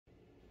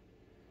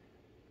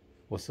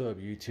What's up,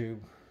 YouTube?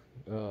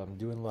 I'm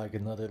doing like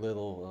another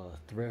little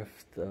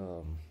thrift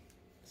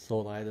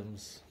sold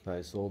items that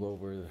I sold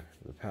over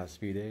the past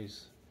few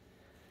days.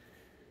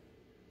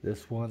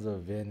 This one's a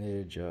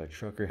vintage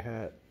trucker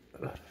hat,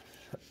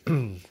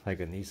 like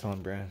a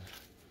Nissan brand.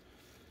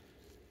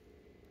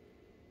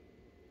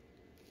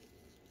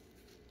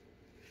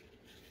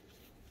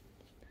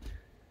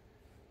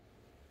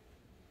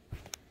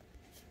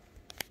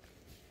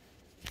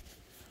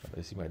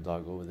 I see my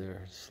dog over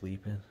there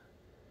sleeping.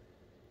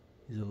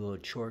 He's a little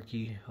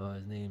chorky.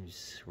 His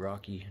name's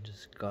Rocky.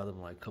 Just got him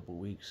like a couple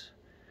weeks.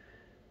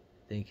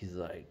 I think he's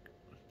like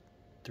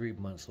 3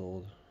 months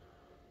old.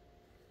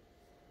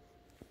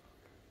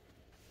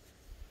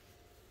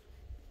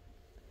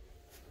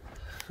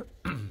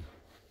 The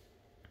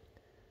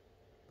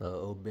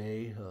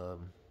Obey,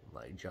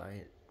 like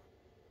giant.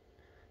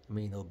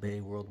 Obey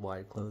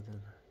Worldwide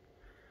Clothing.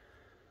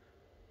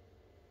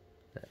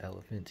 The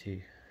elephant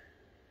tee.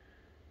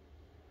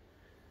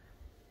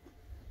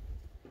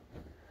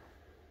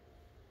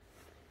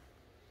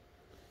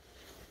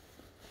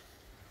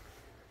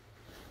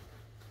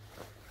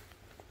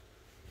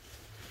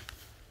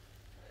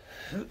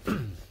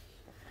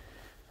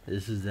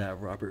 This is that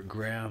Robert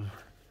Graham.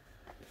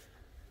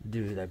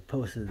 Dude, I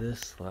posted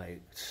this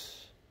like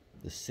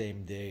the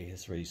same day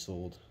it's already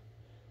sold.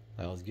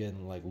 I was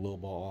getting like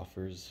lowball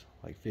offers,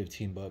 like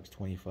 15 bucks,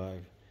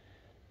 25.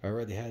 I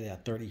already had it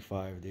at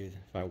 35, dude.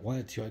 If I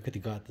wanted to, I could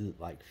have got the,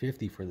 like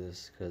 50 for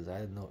this, because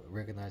I didn't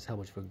recognize how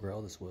much of a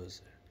grail this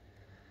was.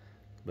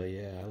 But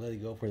yeah, I let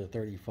it go for the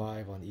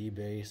 35 on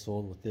eBay.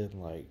 Sold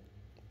within like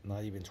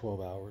not even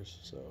 12 hours.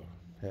 So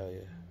hell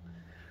yeah.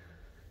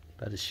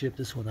 About to ship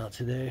this one out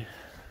today.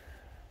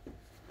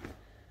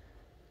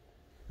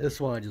 This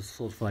one I just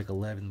sold for like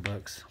 11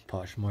 bucks,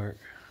 Poshmark.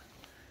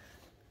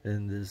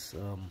 And this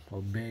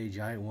Obey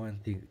giant one,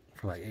 I think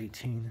for like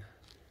 18.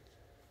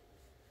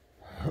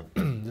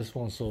 This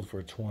one sold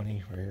for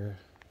 20 right here.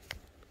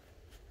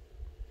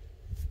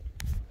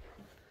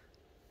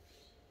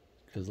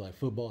 Cause like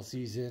football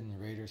season,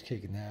 Raiders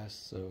kicking ass,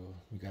 so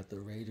we got the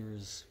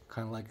Raiders,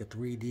 kind of like a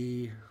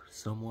 3D,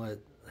 somewhat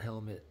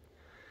helmet,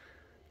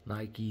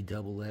 Nike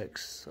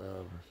XX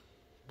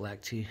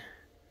black tee.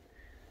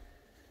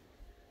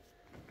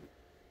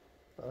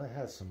 I thought I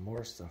had some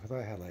more stuff. I thought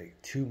I had like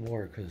 2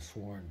 more, could have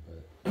sworn,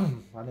 but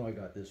I know I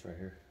got this right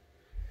here.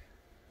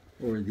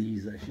 Or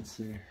these, I should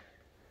say.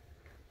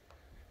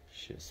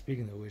 Shit,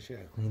 speaking of which, I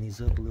gotta clean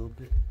these up a little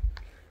bit.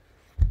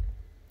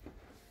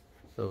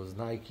 Those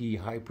Nike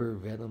Hyper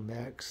Venom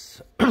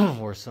Max,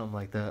 or something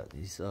like that.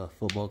 These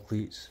football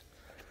cleats.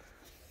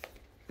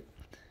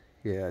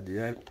 Yeah,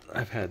 dude,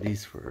 I've had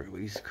these for at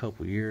least a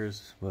couple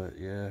years, but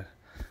yeah.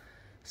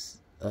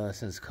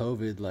 Since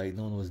COVID, like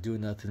no one was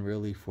doing nothing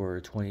really for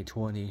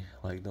 2020,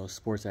 like no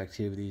sports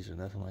activities or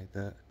nothing like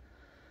that.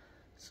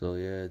 So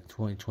yeah,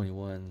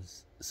 2021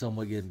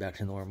 somewhat getting back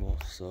to normal.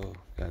 So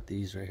got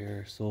these right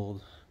here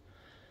sold,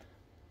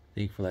 I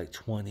think for like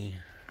 20.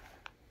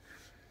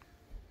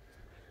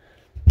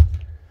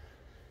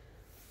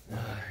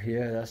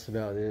 Yeah, that's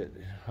about it.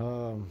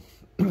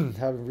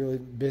 Haven't really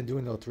been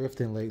doing no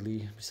thrifting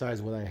lately,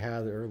 besides what I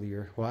had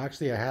earlier. Well,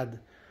 actually I had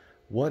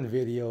one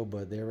video,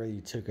 but they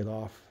already took it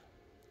off.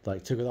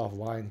 Like took it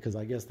offline, because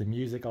I guess the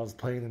music I was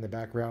playing in the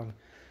background,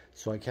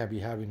 so I can't be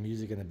having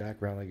music in the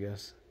background, I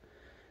guess.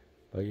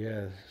 But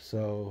yeah,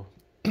 so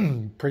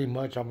pretty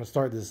much I'm gonna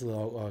start this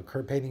little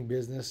curb painting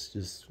business,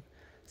 just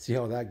see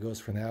how that goes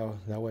for now.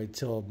 That way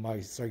till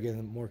I start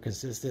getting more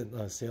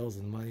consistent sales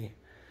and money.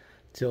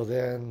 Till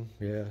then,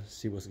 yeah,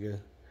 see what's good.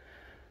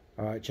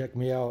 All right, check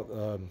me out,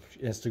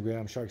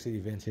 Instagram, Shark City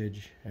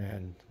Vintage,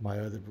 and my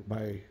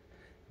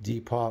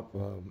Depop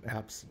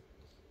apps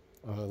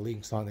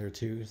links on there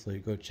too, so you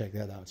go check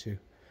that out too.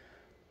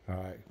 All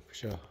right, for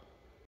sure.